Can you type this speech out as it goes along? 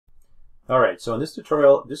Alright, so in this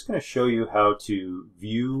tutorial, I'm just going to show you how to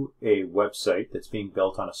view a website that's being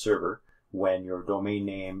built on a server when your domain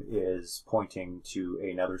name is pointing to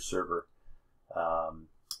another server.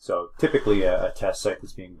 So typically a test site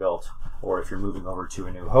that's being built, or if you're moving over to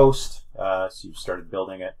a new host, so you've started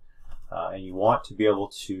building it, and you want to be able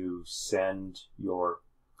to send your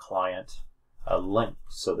client a link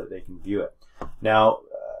so that they can view it. Now,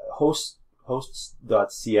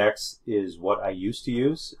 hosts.cx is what I used to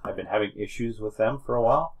use. I've been having issues with them for a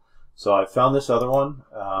while. So I found this other one,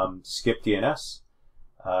 skipDNS,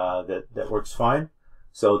 that works fine.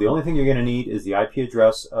 So the only thing you're going to need is the IP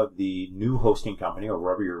address of the new hosting company or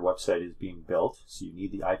wherever your website is being built. So you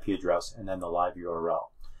need the IP address and then the live URL.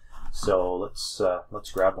 So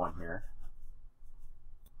let's grab one here.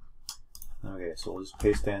 Okay, so we'll just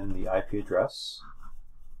paste in the IP address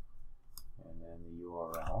and then the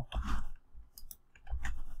URL.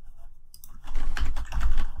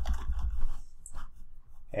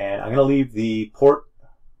 And I'm going to leave the port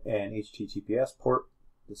and HTTPS port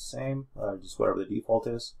the same, just whatever the default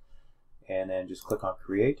is, and then just click on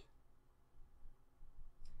create.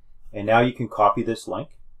 And now you can copy this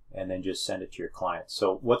link and then just send it to your client.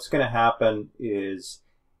 So what's going to happen is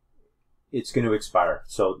it's going to expire.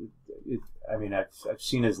 So I mean, I've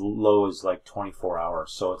seen as low as like 24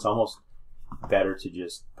 hours. So it's almost better to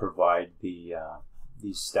just provide the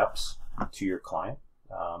these steps to your client,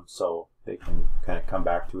 so they can kind of come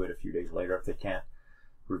back to it a few days later if they can't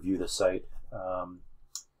review the site.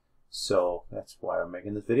 So that's why I'm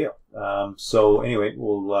making this video. So anyway,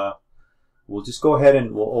 we'll just go ahead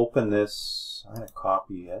and we'll open this. I'm going to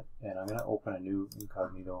copy it and I'm going to open a new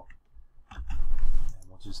incognito. And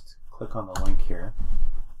we'll just click on the link here.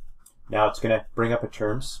 Now it's going to bring up a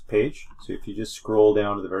terms page. So if you just scroll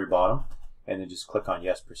down to the very bottom and then just click on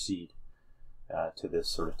yes, proceed to this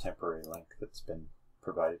sort of temporary link that's been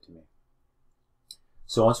provided to me.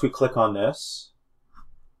 So once we click on this,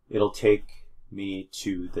 it'll take me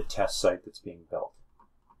to the test site that's being built.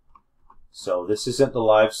 So this isn't the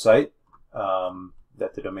live site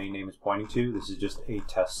that the domain name is pointing to. This is just a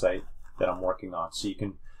test site that I'm working on. So you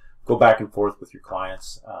can go back and forth with your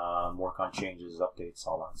clients, work on changes, updates,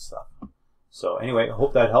 all that stuff. So anyway, I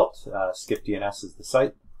hope that helped. skipDNS is the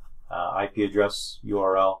site, IP address,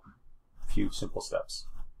 URL, a few simple steps.